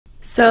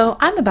So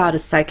I'm about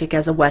as psychic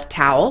as a wet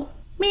towel,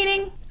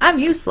 meaning I'm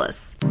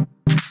useless.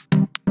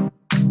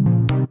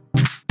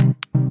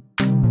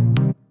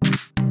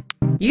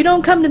 You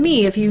don't come to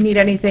me if you need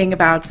anything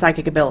about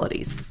psychic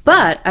abilities.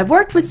 But I've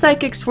worked with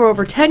psychics for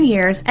over 10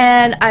 years,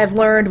 and I've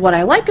learned what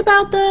I like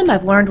about them,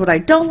 I've learned what I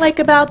don't like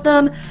about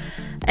them,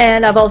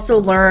 and I've also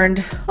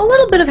learned a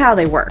little bit of how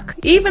they work.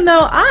 Even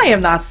though I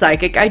am not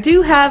psychic, I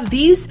do have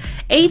these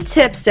 8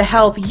 tips to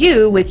help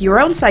you with your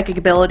own psychic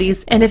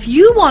abilities, and if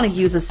you want to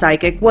use a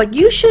psychic, what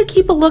you should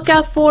keep a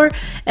lookout for,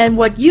 and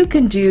what you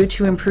can do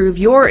to improve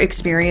your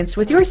experience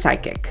with your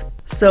psychic.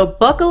 So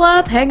buckle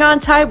up, hang on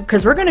tight,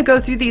 because we're going to go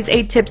through these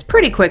 8 tips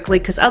pretty quickly,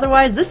 because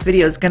otherwise this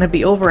video is going to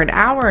be over an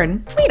hour,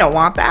 and we don't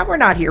want that. We're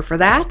not here for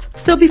that.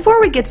 So before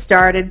we get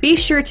started, be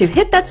sure to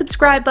hit that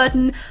subscribe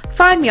button.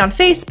 Find me on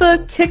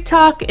Facebook,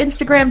 TikTok,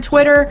 Instagram,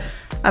 Twitter.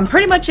 I'm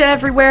pretty much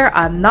everywhere.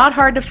 I'm not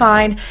hard to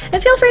find.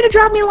 And feel free to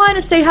drop me a line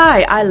and say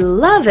hi. I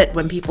love it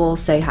when people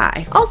say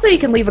hi. Also, you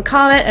can leave a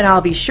comment and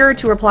I'll be sure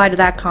to reply to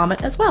that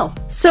comment as well.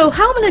 So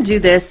how I'm going to do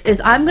this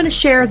is I'm going to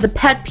share the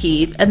pet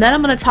peeve, and then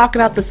I'm going to talk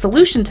about the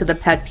solution to the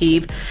pet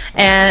peeve,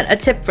 and a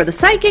tip for the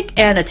psychic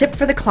and a tip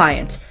for the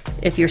client.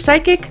 If you're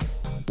psychic,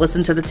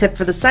 listen to the tip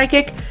for the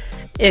psychic.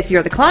 If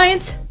you're the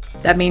client,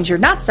 that means you're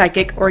not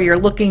psychic or you're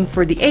looking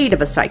for the aid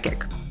of a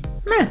psychic.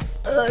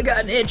 I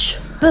got an itch.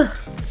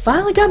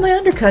 Finally got my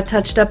undercut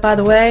touched up, by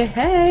the way.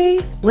 Hey!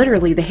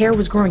 Literally, the hair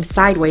was growing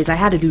sideways. I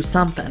had to do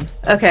something.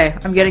 Okay,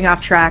 I'm getting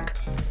off track.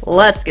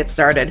 Let's get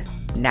started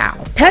now.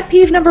 Pet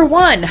peeve number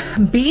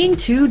 1, being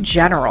too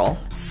general.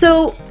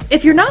 So,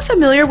 if you're not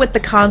familiar with the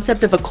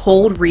concept of a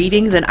cold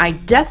reading, then I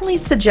definitely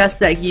suggest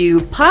that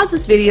you pause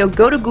this video,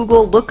 go to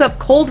Google, look up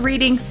cold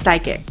reading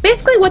psychic.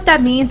 Basically what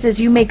that means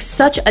is you make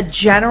such a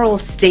general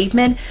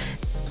statement,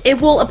 it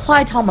will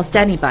apply to almost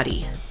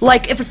anybody.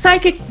 Like if a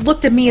psychic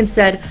looked at me and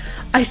said,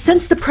 "I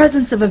sense the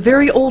presence of a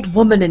very old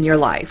woman in your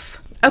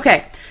life."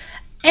 Okay,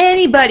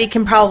 anybody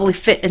can probably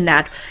fit in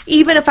that.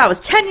 Even if I was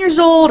 10 years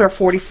old or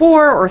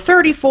 44 or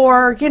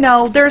 34, you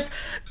know, there's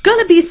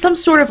gonna be some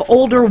sort of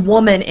older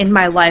woman in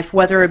my life,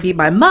 whether it be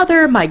my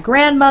mother, my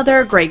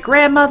grandmother,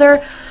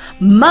 great-grandmother,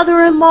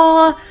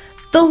 mother-in-law,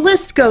 the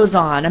list goes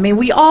on. I mean,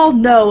 we all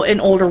know an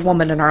older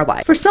woman in our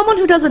life. For someone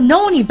who doesn't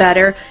know any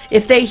better,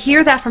 if they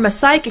hear that from a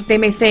psychic, they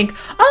may think,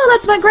 "Oh,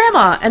 that's my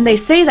grandma," and they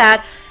say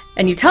that,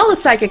 and you tell the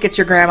psychic it's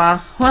your grandma,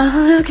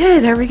 well, okay,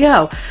 there we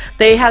go.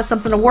 They have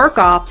something to work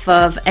off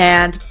of,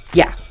 and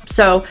yeah.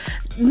 So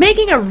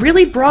making a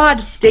really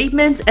broad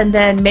statement and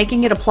then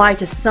making it apply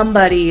to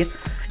somebody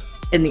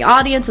in the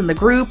audience, in the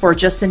group, or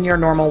just in your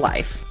normal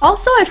life.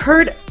 Also, I've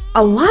heard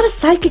a lot of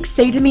psychics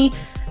say to me,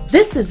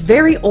 "This is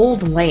very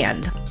old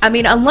land." I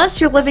mean,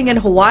 unless you're living in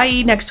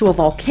Hawaii next to a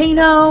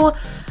volcano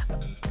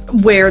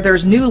where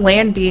there's new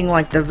land being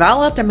like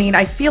developed, I mean,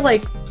 I feel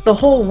like the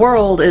whole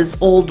world is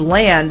old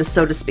land,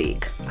 so to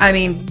speak. I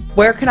mean,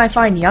 where can I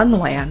find young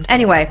land?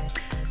 Anyway,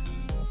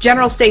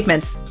 general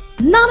statements,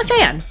 not a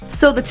fan.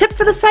 So the tip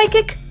for the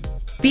psychic,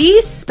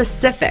 be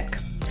specific.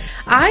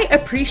 I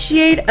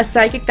appreciate a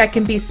psychic that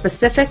can be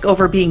specific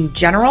over being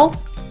general.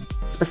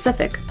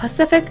 Specific.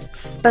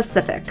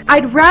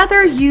 I'd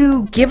rather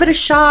you give it a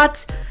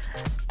shot,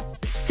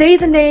 say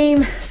the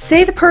name,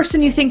 say the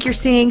person you think you're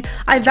seeing.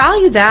 I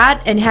value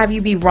that, and have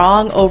you be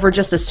wrong over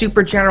just a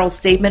super general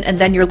statement and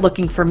then you're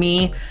looking for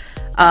me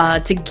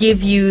to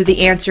give you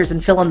the answers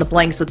and fill in the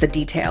blanks with the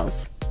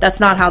details. That's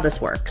not how this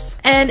works.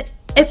 And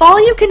if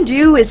all you can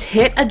do is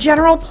hit a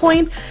general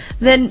point,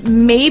 then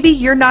maybe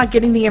you're not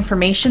getting the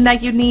information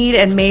that you need,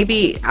 and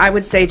maybe I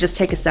would say just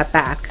take a step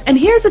back. And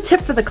here's a tip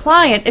for the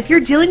client. If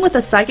you're dealing with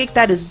a psychic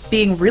that is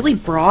being really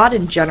broad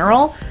and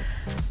general,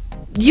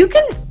 you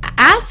can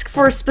ask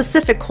for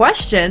specific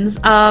questions.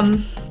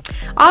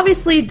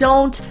 Obviously,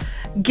 don't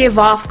give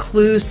off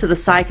clues to the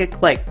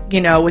psychic, like,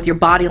 you know, with your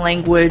body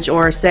language,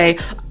 or say,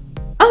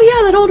 "Oh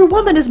yeah, that older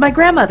woman is my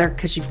grandmother,"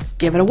 because you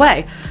give it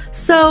away.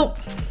 So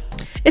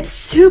it's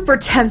super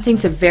tempting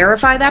to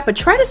verify that, but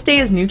try to stay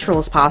as neutral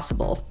as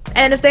possible.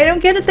 And if they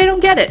don't get it, they don't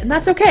get it, and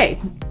that's okay.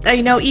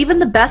 You know, even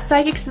the best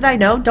psychics that I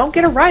know don't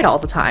get it right all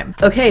the time.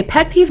 Okay,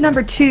 pet peeve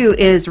number 2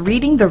 is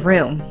reading the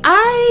room.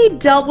 I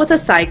dealt with a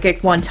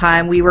psychic one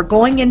time. We were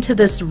going into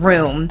this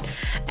room,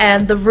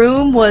 and the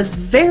room was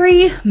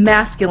very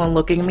masculine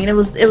looking. I mean, it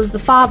was the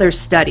father's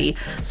study.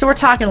 So we're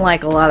talking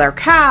like a leather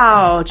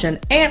couch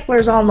and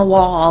antlers on the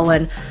wall,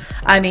 and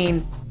I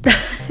mean,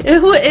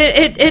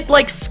 it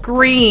like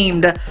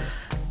screamed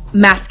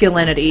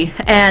masculinity.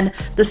 And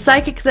the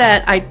psychic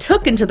that I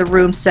took into the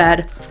room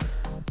said,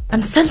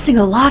 "I'm sensing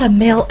a lot of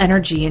male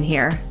energy in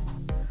here."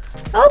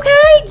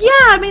 Okay,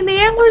 yeah, I mean, the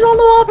antlers on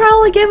the wall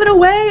probably give it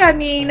away. I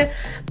mean,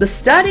 the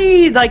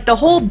study, like the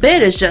whole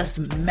bit is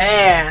just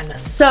man.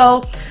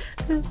 So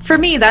for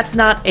me, that's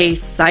not a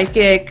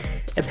psychic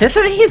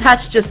epiphany,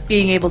 that's just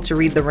being able to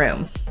read the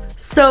room.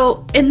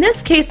 So in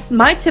this case,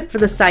 my tip for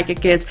the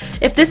psychic is,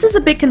 if this is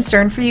a big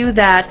concern for you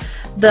that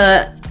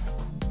the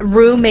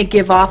room may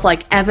give off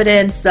like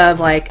evidence of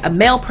like a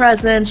male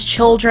presence,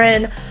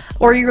 children,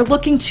 or you're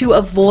looking to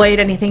avoid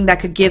anything that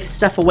could give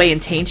stuff away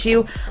and taint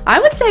you, I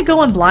would say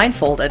go in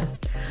blindfolded.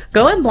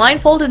 Go in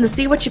blindfolded and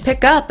see what you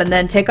pick up, and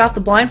then take off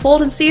the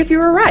blindfold and see if you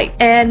were right.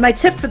 And my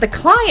tip for the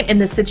client in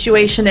this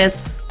situation is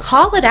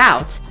call it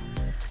out.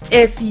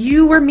 If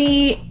you were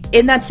me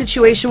in that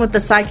situation with the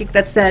psychic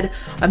that said,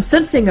 I'm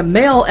sensing a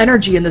male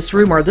energy in this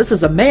room, or this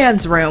is a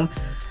man's room,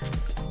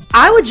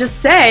 I would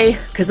just say,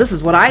 because this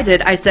is what I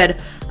did, I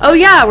said, oh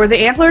yeah, were the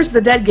antlers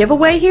the dead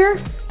giveaway here?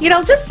 You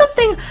know, just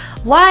something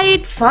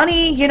light,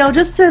 funny, you know,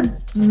 just to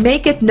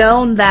make it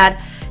known that,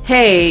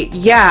 hey,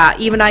 yeah,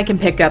 even I can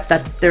pick up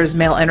that there's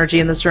male energy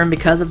in this room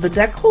because of the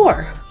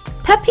decor.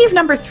 Pet peeve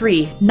number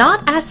 3,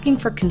 not asking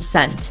for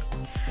consent.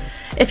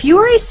 If you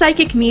are a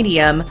psychic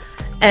medium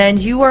and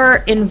you are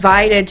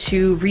invited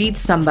to read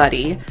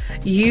somebody,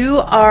 you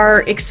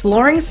are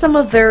exploring some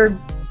of their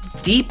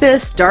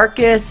deepest,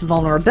 darkest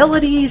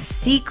vulnerabilities,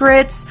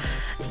 secrets.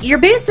 You're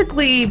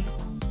basically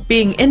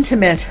being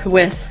intimate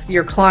with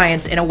your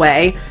client in a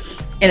way,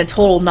 in a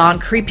total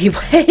non-creepy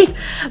way.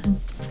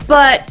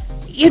 But,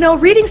 you know,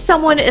 reading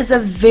someone is a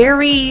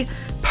very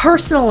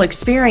personal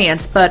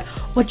experience, but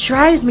what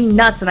drives me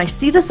nuts, and I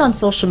see this on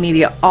social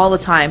media all the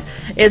time,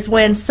 is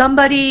when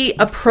somebody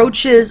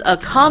approaches a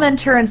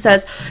commenter and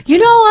says, you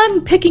know,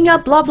 I'm picking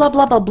up blah, blah,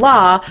 blah, blah,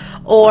 blah,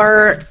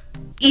 or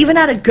even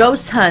at a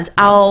ghost hunt,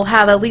 I'll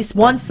have at least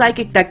one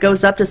psychic that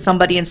goes up to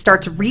somebody and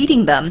starts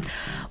reading them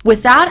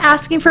without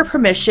asking for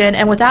permission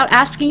and without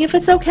asking if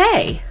it's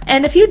okay.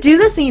 And if you do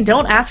this and you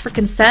don't ask for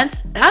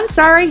consent, I'm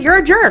sorry, you're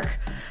a jerk.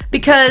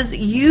 Because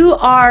you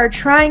are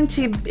trying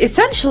to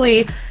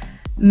essentially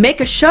make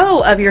a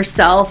show of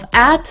yourself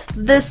at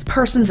this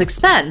person's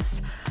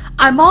expense.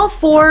 I'm all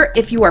for,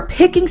 if you are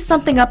picking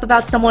something up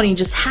about someone and you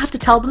just have to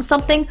tell them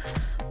something,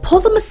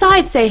 pull them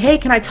aside, say, hey,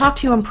 can I talk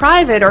to you in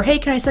private? Or hey,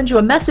 can I send you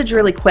a message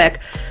really quick?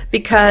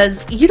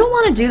 Because you don't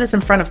want to do this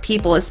in front of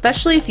people,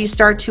 especially if you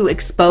start to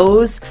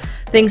expose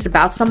things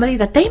about somebody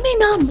that they may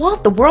not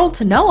want the world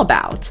to know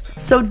about.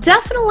 So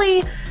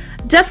definitely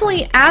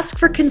ask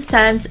for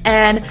consent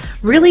and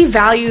really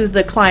value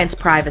the client's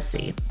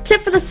privacy.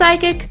 Tip for the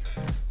psychic,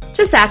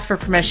 just ask for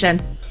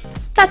permission.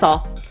 That's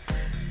all.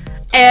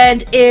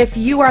 And if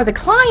you are the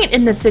client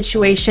in this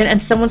situation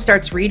and someone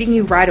starts reading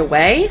you right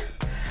away,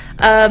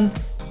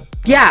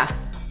 yeah,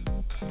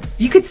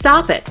 you could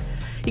stop it.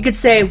 You could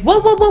say,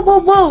 whoa, whoa, whoa, whoa,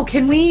 whoa,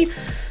 can we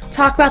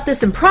talk about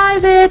this in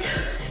private?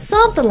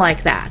 Something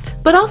like that.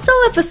 But also,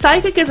 if a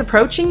psychic is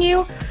approaching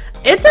you,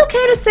 it's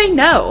okay to say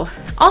no.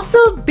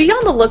 Also, be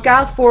on the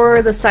lookout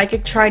for the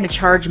psychic trying to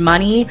charge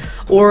money,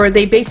 or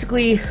they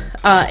basically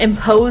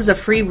impose a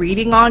free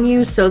reading on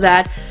you so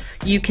that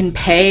you can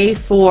pay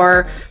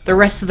for the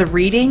rest of the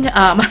reading.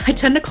 I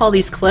tend to call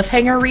these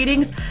cliffhanger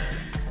readings,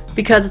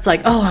 because it's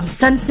like, oh, I'm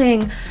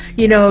sensing,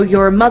 you know,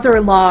 your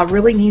mother-in-law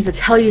really needs to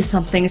tell you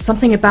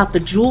something about the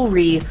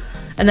jewelry.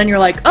 And then you're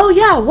like, oh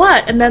yeah,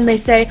 what? And then they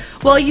say,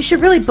 well, you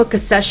should really book a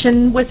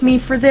session with me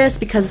for this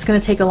because it's going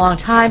to take a long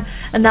time,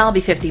 and that'll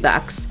be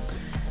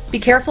 $50. Be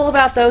careful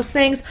about those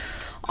things.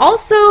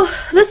 Also,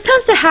 this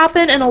tends to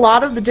happen in a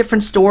lot of the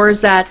different stores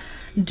that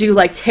do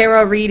like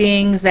tarot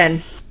readings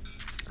and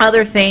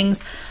other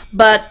things,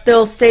 but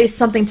they'll say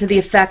something to the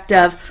effect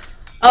of,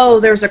 oh,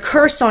 there's a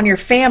curse on your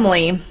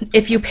family.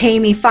 If you pay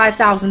me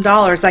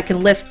 $5,000, I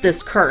can lift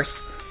this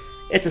curse.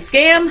 It's a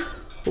scam.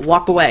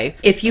 Walk away.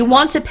 If you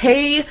want to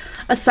pay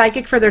a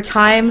psychic for their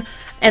time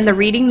and the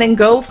reading, then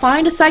go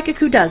find a psychic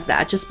who does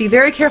that. Just be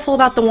very careful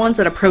about the ones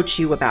that approach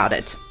you about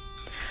it.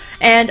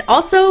 And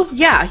also,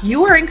 yeah,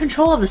 you are in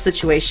control of the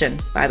situation,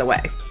 by the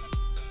way.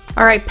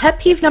 All right, pet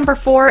peeve number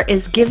 4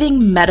 is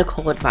giving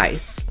medical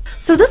advice.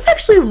 So this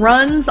actually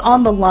runs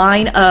on the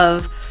line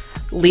of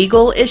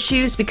legal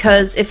issues,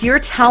 because if you're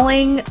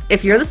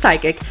the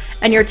psychic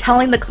and you're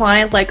telling the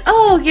client like,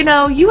 oh, you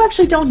know, you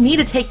actually don't need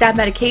to take that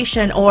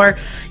medication, or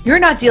you're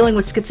not dealing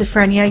with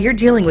schizophrenia, you're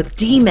dealing with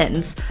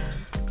demons,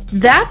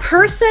 that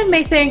person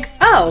may think,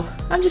 oh,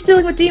 I'm just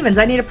dealing with demons,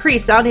 I need a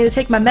priest, I don't need to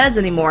take my meds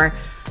anymore.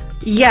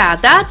 Yeah,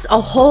 that's a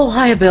whole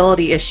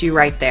liability issue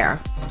right there.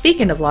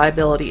 Speaking of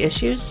liability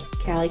issues,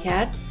 Callie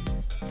Cat.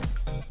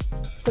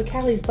 So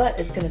Callie's butt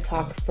is going to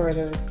talk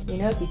further. You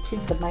know, if you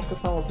toot the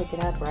microphone, we'll pick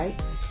it up, right?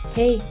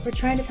 Hey, we're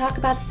trying to talk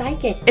about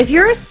psychic. If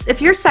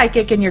you're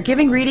psychic and you're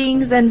giving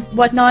readings and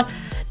whatnot,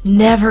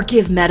 never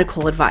give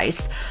medical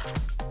advice.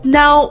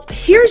 Now,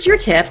 here's your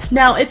tip.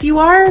 Now, if you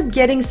are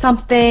getting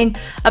something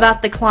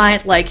about the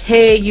client like,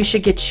 hey, you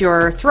should get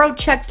your throat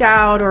checked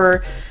out,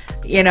 or,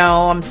 you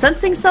know, I'm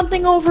sensing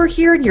something over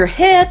here in your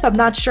hip, I'm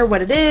not sure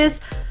what it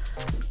is,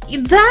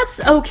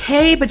 that's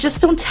okay, but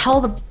just don't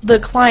tell the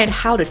client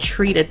how to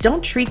treat it.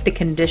 Don't treat the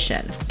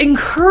condition.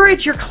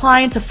 Encourage your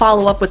client to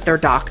follow up with their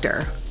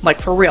doctor, like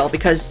for real,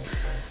 because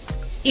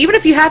even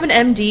if you have an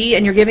MD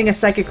and you're giving a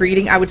psychic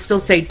reading, I would still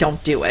say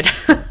don't do it.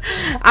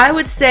 I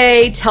would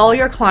say tell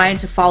your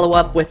client to follow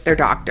up with their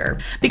doctor,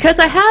 because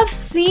I have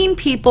seen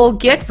people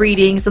get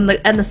readings and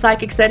the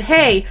psychic said,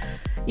 hey,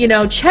 you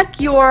know,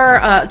 check your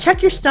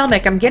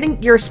stomach.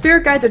 Your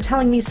spirit guides are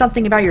telling me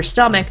something about your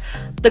stomach.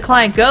 The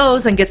client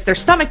goes and gets their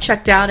stomach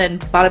checked out,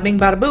 and bada bing,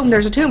 bada boom,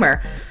 there's a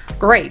tumor.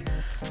 Great.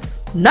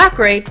 Not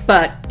great,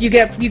 but you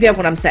get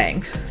what I'm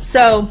saying.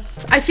 So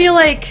I feel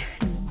like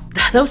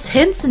those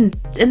hints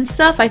and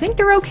stuff, I think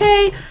they're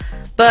okay.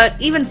 But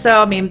even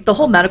so, I mean, the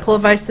whole medical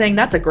advice thing,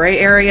 that's a gray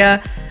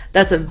area.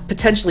 That's a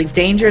potentially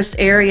dangerous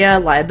area,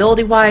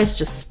 liability-wise.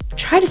 Just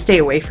try to stay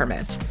away from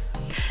it.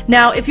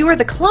 Now, if you are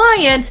the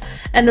client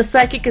and the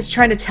psychic is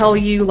trying to tell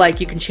you, like,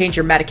 you can change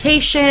your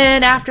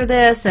medication after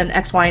this and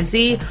X, Y, and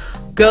Z,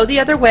 go the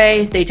other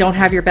way. They don't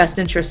have your best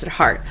interest at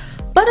heart.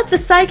 But if the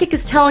psychic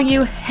is telling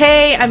you,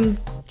 hey, I'm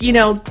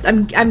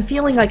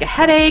feeling like a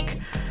headache,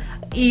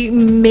 you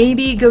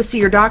maybe go see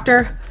your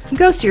doctor.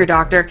 Go see your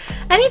doctor.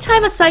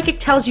 Anytime a psychic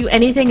tells you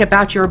anything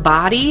about your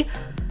body,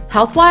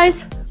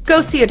 health-wise,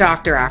 go see a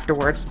doctor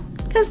afterwards.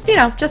 Because,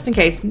 just in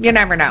case, you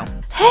never know.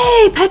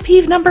 Hey, pet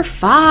peeve number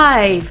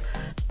 5.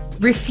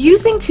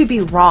 Refusing to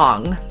be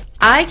wrong.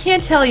 I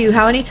can't tell you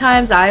how many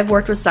times I've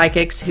worked with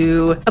psychics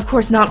who, of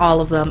course not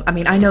all of them, I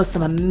mean, I know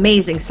some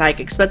amazing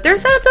psychics, but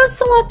there's those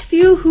select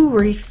few who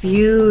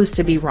refuse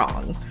to be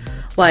wrong.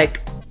 Like,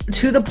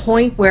 to the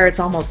point where it's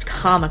almost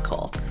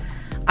comical.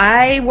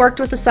 I worked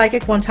with a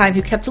psychic one time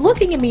who kept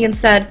looking at me and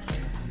said,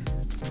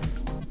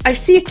 I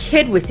see a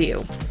kid with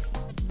you.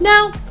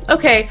 Now,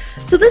 okay,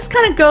 so this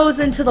kind of goes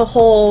into the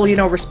whole,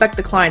 respect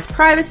the client's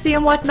privacy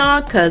and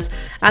whatnot, because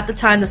at the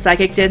time the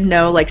psychic did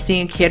know, like,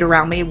 seeing a kid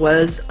around me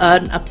was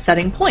an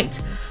upsetting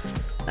point.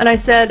 And I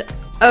said,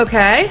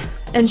 okay.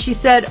 And she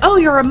said, oh,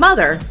 you're a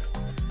mother.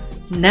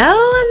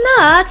 No, I'm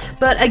not.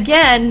 But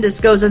again, this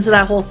goes into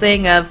that whole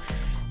thing of,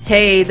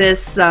 hey,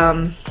 this,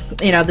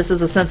 this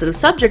is a sensitive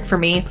subject for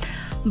me.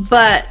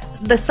 But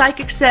the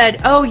psychic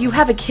said, oh, you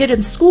have a kid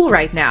in school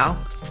right now.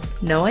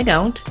 No, I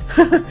don't.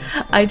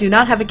 I do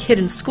not have a kid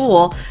in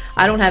school.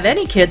 I don't have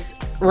any kids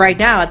right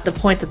now at the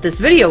point that this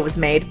video was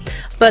made.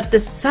 But the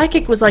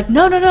psychic was like,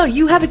 no,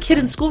 you have a kid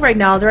in school right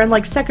now. They're in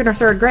like 2nd or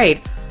 3rd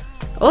grade.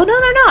 Oh, no,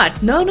 they're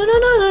not.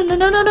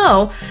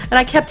 No. And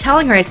I kept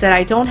telling her, I said,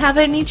 I don't have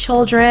any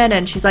children.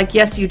 And she's like,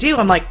 yes, you do.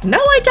 I'm like, no,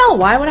 I don't.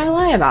 Why would I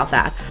lie about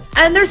that?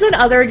 And there's been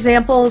other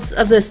examples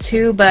of this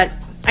too, but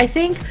I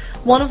think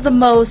one of the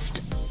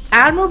most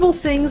admirable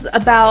things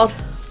about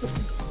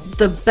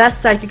the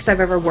best psychics I've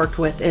ever worked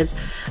with is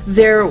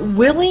they're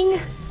willing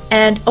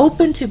and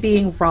open to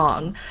being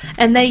wrong,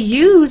 and they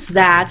use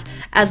that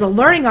as a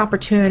learning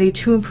opportunity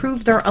to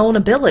improve their own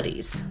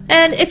abilities.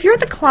 And if you're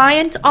the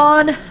client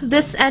on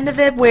this end of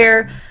it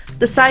where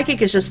the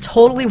psychic is just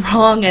totally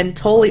wrong and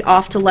totally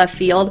off to left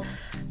field,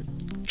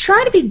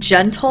 try to be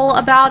gentle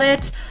about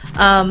it.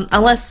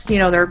 Unless,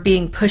 they're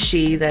being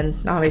pushy, then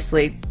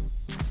obviously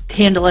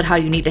handle it how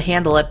you need to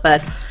handle it.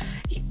 But,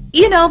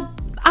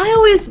 I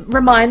always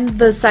remind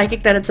the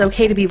psychic that it's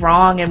okay to be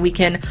wrong, and we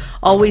can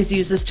always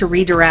use this to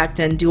redirect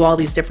and do all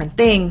these different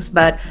things.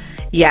 But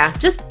yeah,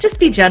 just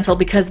be gentle,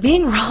 because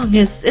being wrong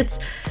it's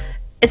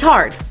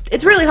hard.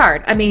 It's really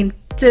hard. I mean,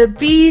 to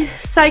be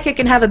psychic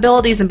and have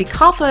abilities and be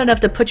confident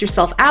enough to put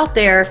yourself out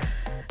there,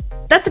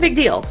 that's a big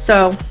deal.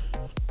 So,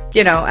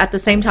 at the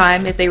same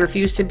time, if they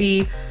refuse to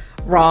be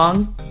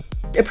wrong,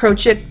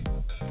 approach it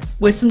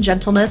with some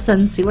gentleness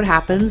and see what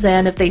happens.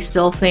 And if they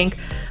still think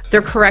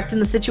they're correct in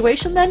the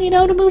situation, then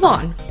to move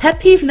on. Pet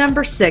peeve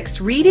number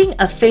 6, reading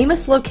a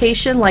famous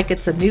location like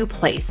it's a new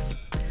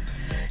place.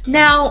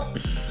 Now,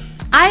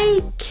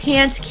 I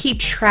can't keep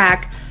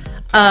track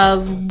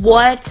of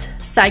what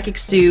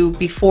psychics do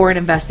before an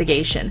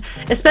investigation,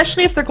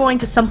 especially if they're going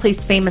to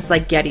someplace famous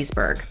like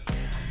Gettysburg.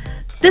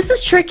 This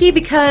is tricky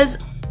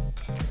because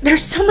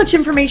there's so much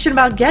information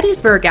about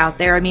Gettysburg out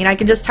there. I mean, I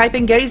can just type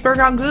in Gettysburg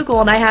on Google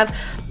and I have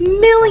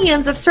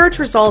millions of search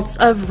results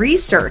of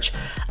research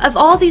of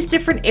all these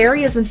different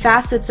areas and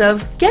facets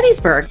of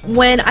Gettysburg.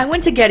 When I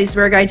went to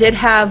Gettysburg, I did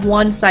have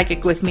one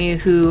psychic with me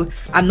who,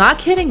 I'm not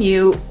kidding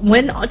you,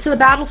 went to the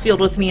battlefield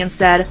with me and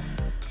said,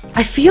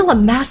 I feel a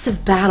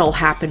massive battle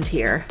happened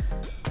here.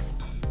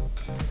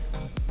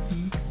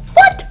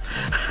 What?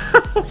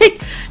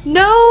 Like,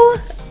 no.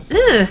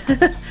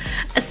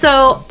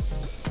 So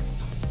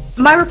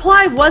my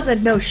reply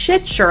wasn't, no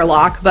shit,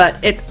 Sherlock,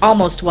 but it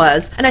almost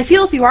was. And I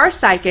feel if you are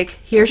psychic,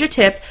 here's your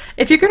tip.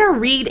 If you're going to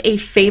read a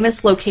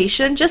famous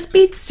location, just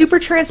be super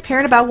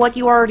transparent about what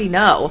you already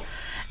know.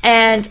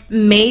 And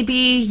maybe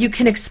you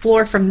can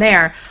explore from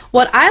there.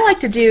 What I like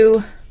to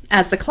do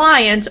as the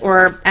client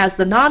or as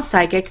the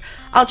non-psychic,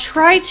 I'll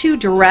try to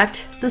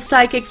direct the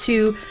psychic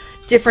to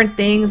different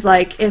things.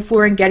 Like if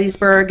we're in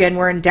Gettysburg and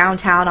we're in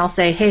downtown, I'll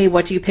say, hey,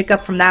 what do you pick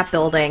up from that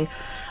building?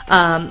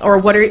 Or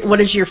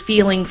what is your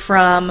feeling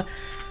from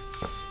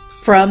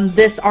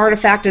this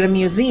artifact at a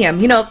museum?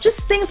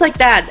 Just things like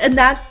that. And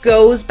that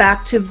goes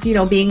back to,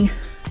 being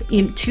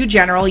too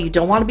general. You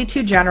don't want to be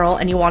too general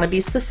and you want to be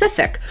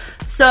specific.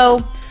 So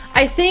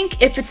I think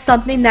if it's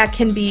something that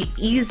can be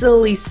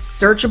easily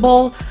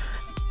searchable,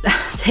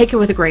 take it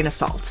with a grain of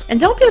salt. And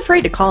don't be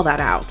afraid to call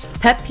that out.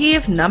 Pet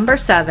peeve number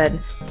 7,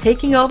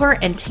 taking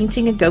over and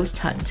tainting a ghost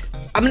hunt.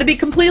 I'm going to be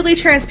completely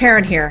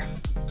transparent here.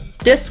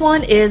 This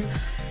one is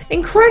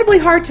incredibly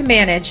hard to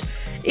manage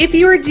if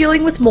you are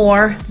dealing with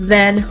more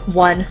than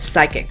one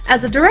psychic.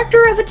 As a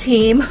director of a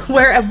team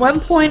where at one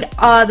point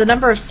the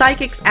number of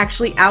psychics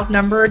actually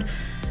outnumbered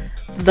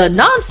the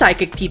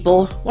non-psychic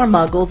people, or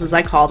muggles as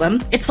I call them,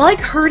 it's like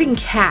herding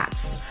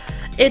cats.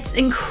 It's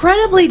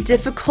incredibly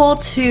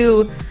difficult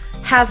to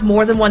have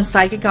more than one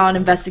psychic on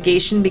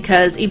investigation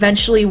because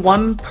eventually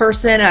one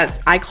person,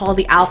 as I call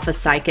the alpha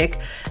psychic,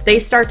 they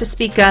start to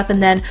speak up,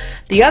 and then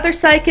the other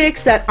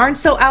psychics that aren't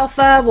so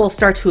alpha will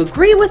start to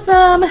agree with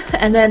them,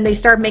 and then they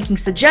start making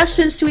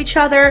suggestions to each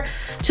other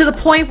to the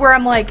point where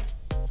I'm like,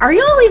 are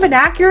y'all even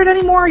accurate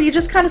anymore? Are you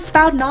just kind of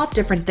spouting off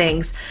different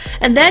things?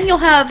 And then you'll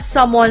have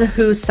someone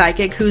who's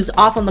psychic who's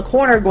off on the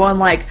corner going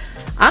like,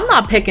 I'm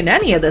not picking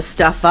any of this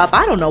stuff up.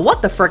 I don't know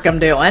what the frick I'm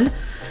doing.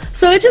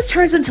 So it just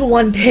turns into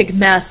one big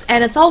mess,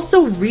 and it's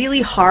also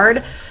really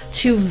hard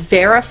to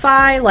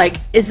verify, like,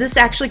 is this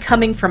actually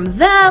coming from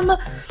them,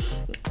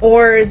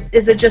 or is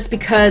it just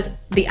because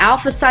the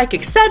alpha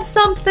psychic said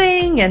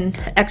something, and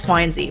X,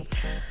 Y, and Z.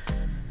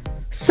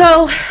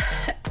 So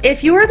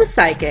if you are the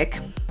psychic,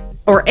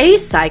 or a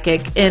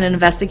psychic in an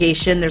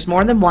investigation, there's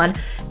more than one,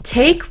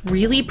 take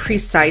really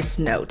precise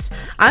notes.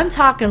 I'm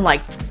talking like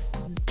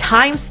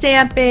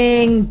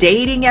time-stamping,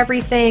 dating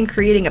everything,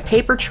 creating a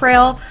paper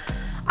trail.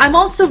 I'm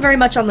also very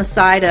much on the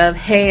side of,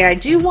 hey, I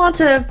do want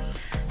to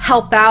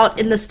help out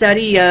in the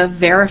study of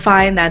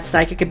verifying that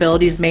psychic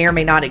abilities may or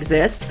may not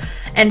exist,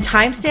 and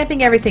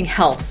timestamping everything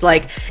helps.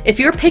 Like, if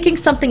you're picking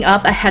something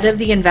up ahead of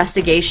the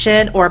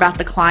investigation or about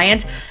the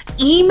client,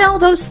 email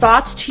those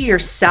thoughts to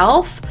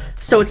yourself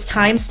so it's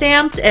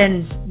time-stamped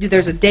and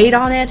there's a date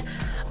on it,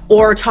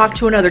 or talk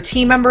to another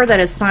team member that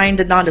has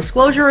signed a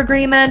non-disclosure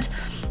agreement,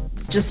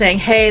 just saying,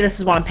 hey, this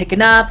is what I'm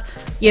picking up.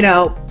 You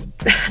know,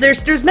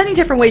 there's many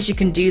different ways you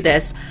can do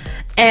this.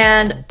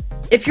 And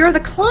if you're the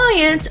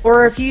client,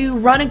 or if you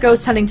run a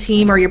ghost hunting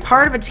team, or you're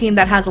part of a team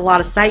that has a lot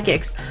of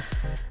psychics,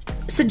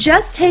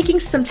 suggest taking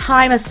some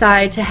time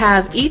aside to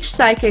have each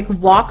psychic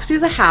walk through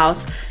the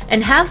house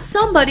and have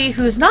somebody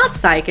who's not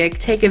psychic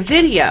take a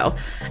video,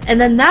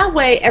 and then that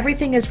way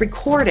everything is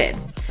recorded.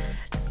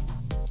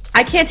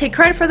 I can't take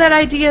credit for that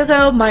idea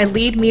though. My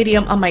lead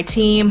medium on my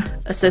team,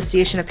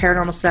 Association of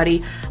Paranormal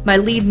Study, my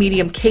lead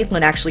medium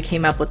Caitlin actually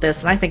came up with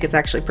this, and I think it's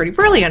actually pretty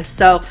brilliant.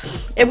 So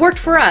it worked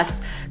for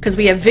us because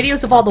we have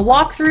videos of all the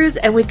walkthroughs,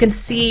 and we can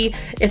see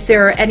if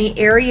there are any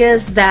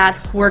areas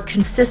that were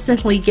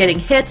consistently getting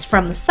hits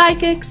from the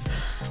psychics.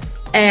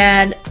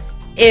 And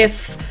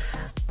if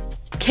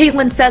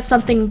Caitlin says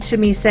something to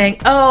me saying,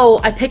 oh,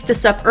 I picked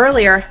this up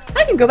earlier,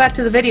 I can go back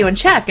to the video and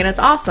check, and it's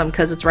awesome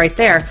because it's right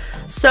there.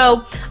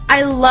 So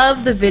I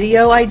love the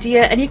video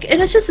idea, and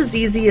it's just as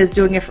easy as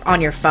doing it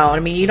on your phone. I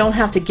mean, you don't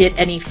have to get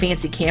any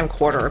fancy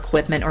camcorder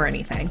equipment or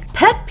anything.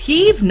 Pet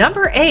peeve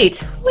number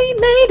 8. We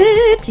made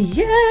it,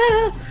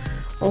 yeah!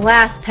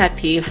 Last pet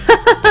peeve.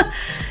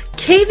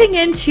 Caving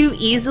in too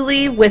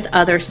easily with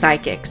other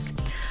psychics.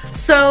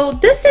 So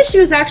this issue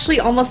is actually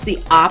almost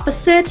the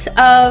opposite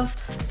of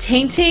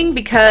tainting,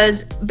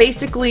 because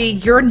basically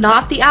you're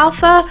not the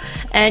alpha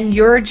and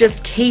you're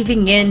just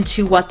caving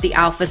into what the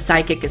alpha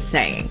psychic is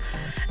saying.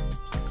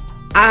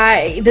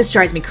 This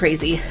drives me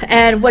crazy.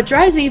 And what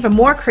drives me even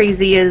more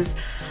crazy is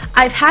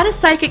I've had a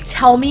psychic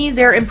tell me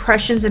their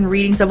impressions and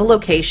readings of a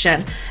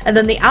location, and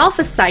then the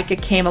alpha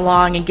psychic came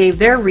along and gave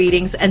their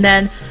readings, and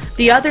then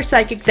the other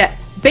psychic that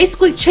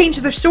basically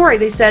changed their story,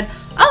 they said,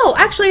 oh,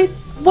 actually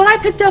what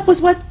I picked up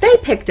was what they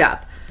picked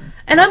up.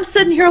 And I'm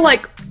sitting here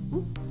like,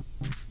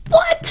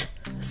 what?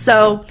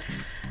 So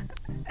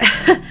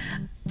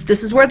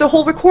this is where the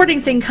whole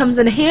recording thing comes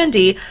in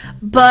handy,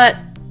 but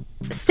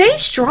stay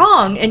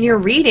strong in your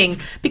reading,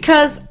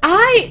 because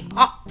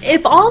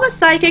if all the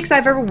psychics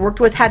I've ever worked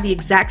with had the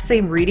exact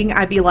same reading,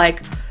 I'd be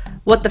like,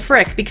 what the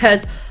frick?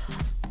 Because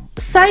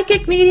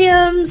psychic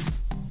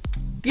mediums,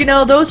 you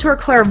know, those who are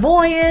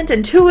clairvoyant,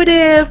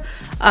 intuitive,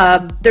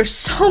 there's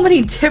so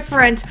many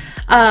different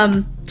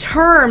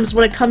terms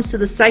when it comes to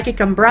the psychic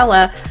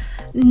umbrella.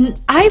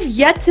 I've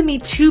yet to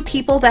meet 2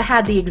 people that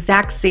had the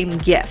exact same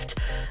gift.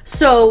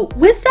 So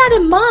with that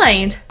in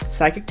mind,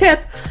 psychic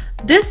tip,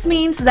 this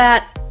means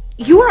that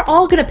you are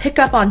all going to pick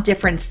up on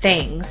different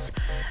things.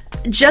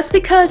 Just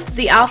because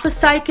the alpha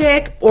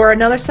psychic or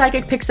another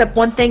psychic picks up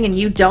one thing and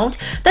you don't,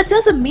 that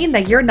doesn't mean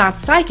that you're not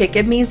psychic.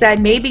 It means that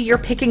maybe you're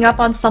picking up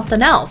on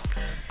something else.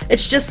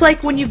 It's just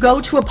like when you go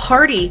to a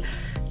party,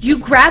 you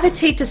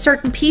gravitate to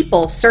certain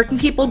people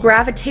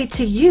gravitate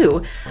to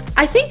you.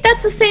 I think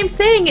that's the same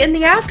thing in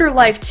the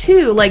afterlife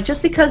too. Like,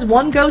 just because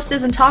one ghost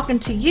isn't talking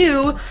to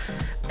you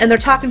and they're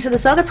talking to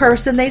this other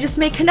person, they just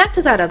may connect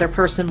to that other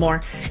person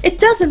more. It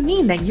doesn't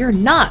mean that you're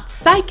not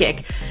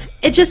psychic.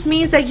 It just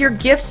means that your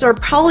gifts are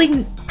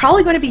probably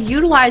going to be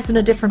utilized in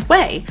a different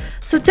way.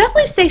 So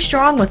definitely stay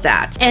strong with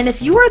that. And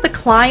if you are the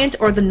client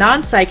or the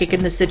non-psychic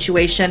in this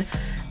situation,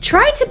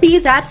 try to be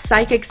that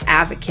psychic's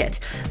advocate.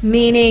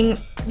 Meaning,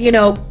 you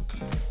know,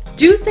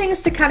 do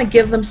things to kind of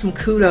give them some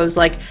kudos,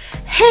 like,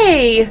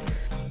 hey,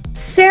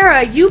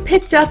 Sarah, you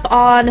picked up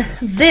on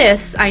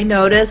this, I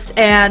noticed,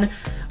 and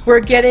we're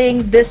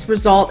getting this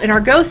result in our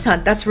ghost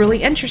hunt. That's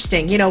really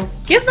interesting. You know,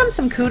 give them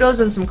some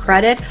kudos and some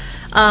credit.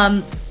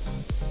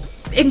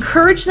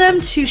 Encourage them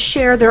to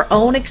share their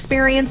own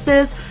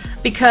experiences,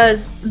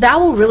 because that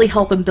will really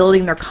help in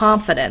building their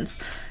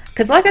confidence.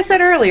 Because like I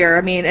said earlier,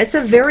 I mean, it's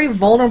a very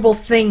vulnerable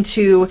thing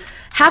to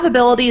have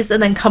abilities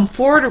and then come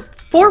forward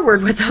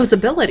with those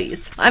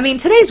abilities. I mean,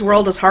 today's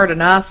world is hard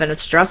enough and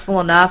it's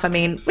stressful enough. I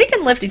mean, we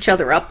can lift each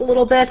other up a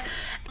little bit.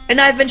 And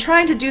I've been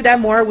trying to do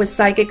that more with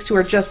psychics who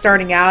are just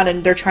starting out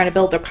and they're trying to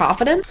build their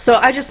confidence. So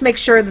I just make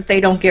sure that they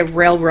don't get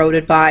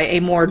railroaded by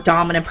a more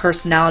dominant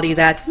personality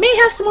that may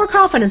have some more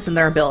confidence in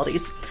their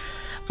abilities.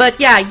 But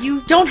yeah,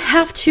 you don't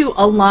have to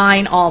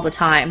align all the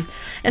time.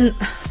 And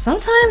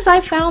sometimes I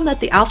found that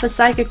the alpha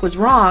psychic was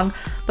wrong,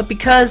 but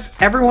because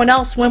everyone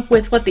else went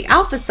with what the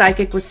alpha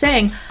psychic was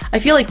saying, I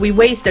feel like we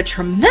waste a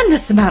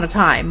tremendous amount of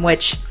time,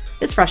 which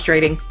is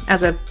frustrating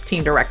as a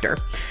team director.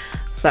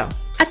 So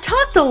I've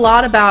talked a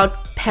lot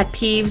about pet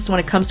peeves when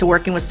it comes to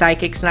working with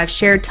psychics, and I've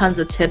shared tons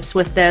of tips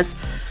with this.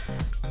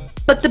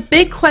 But the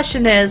big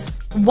question is,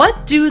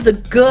 what do the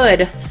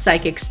good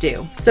psychics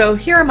do? So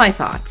here are my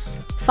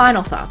thoughts.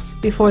 Final thoughts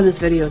before this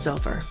video is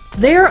over.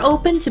 They're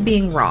open to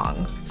being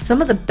wrong.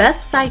 Some of the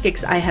best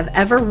psychics I have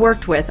ever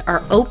worked with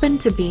are open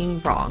to being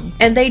wrong.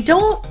 And they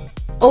don't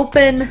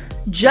open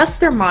just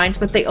their minds,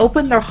 but they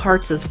open their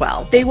hearts as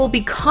well. They will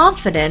be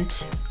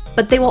confident,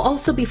 but they will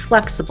also be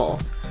flexible.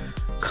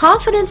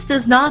 Confidence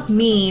does not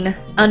mean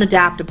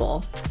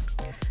unadaptable.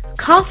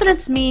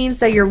 Confidence means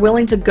that you're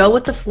willing to go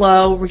with the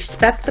flow,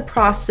 respect the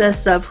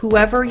process of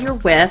whoever you're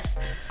with,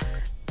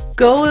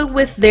 go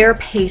with their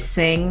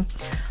pacing,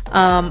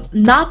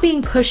 not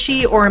being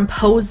pushy or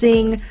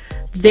imposing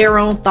their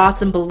own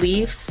thoughts and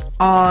beliefs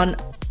on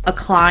a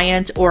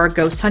client or a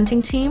ghost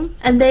hunting team.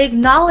 And they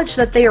acknowledge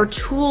that they are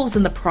tools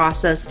in the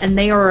process and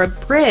they are a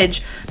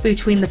bridge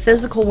between the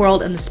physical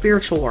world and the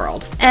spiritual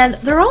world. And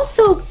they're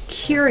also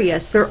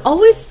curious. They're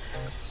always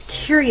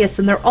curious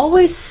and they're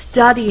always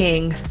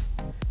studying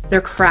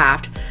their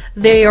craft.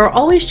 They are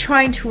always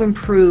trying to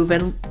improve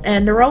and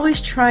they're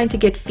always trying to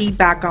get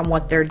feedback on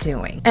what they're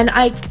doing. And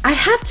I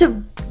have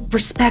to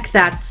respect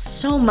that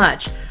so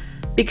much,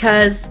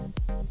 because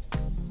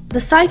the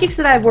psychics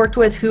that I've worked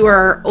with who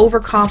are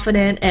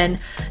overconfident and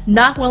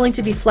not willing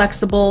to be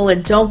flexible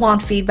and don't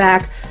want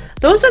feedback,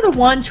 those are the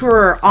ones who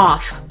are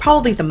off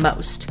probably the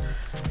most.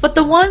 But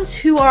the ones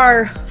who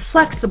are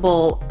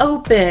flexible,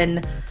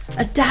 open,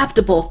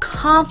 adaptable,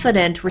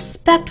 confident,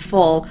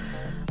 respectful,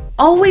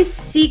 always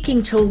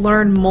seeking to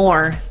learn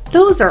more,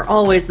 those are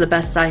always the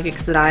best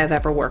psychics that I have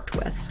ever worked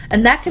with.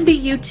 And that can be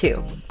you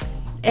too.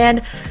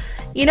 And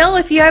you know,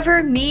 if you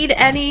ever need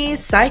any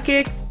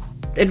psychic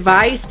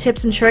advice,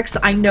 tips, and tricks,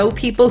 I know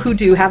people who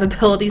do have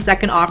abilities that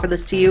can offer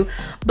this to you,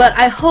 but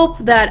I hope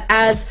that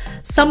as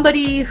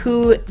somebody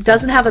who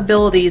doesn't have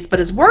abilities but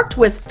has worked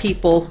with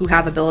people who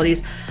have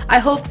abilities, I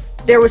hope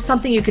there was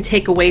something you could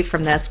take away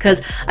from this,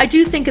 because I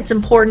do think it's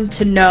important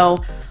to know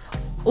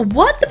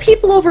what the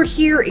people over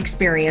here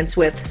experience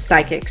with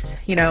psychics.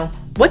 You know,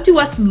 what do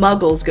us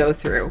muggles go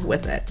through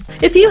with it?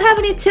 If you have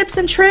any tips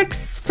and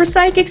tricks for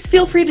psychics,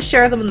 feel free to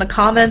share them in the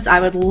comments.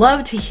 I would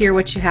love to hear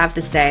what you have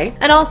to say.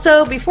 And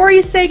also, before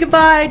you say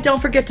goodbye,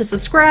 don't forget to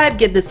subscribe,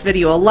 give this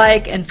video a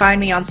like, and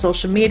find me on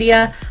social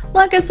media.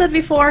 Like I said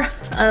before,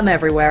 I'm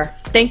everywhere.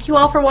 Thank you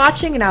all for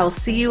watching, and I will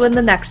see you in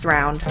the next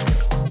round.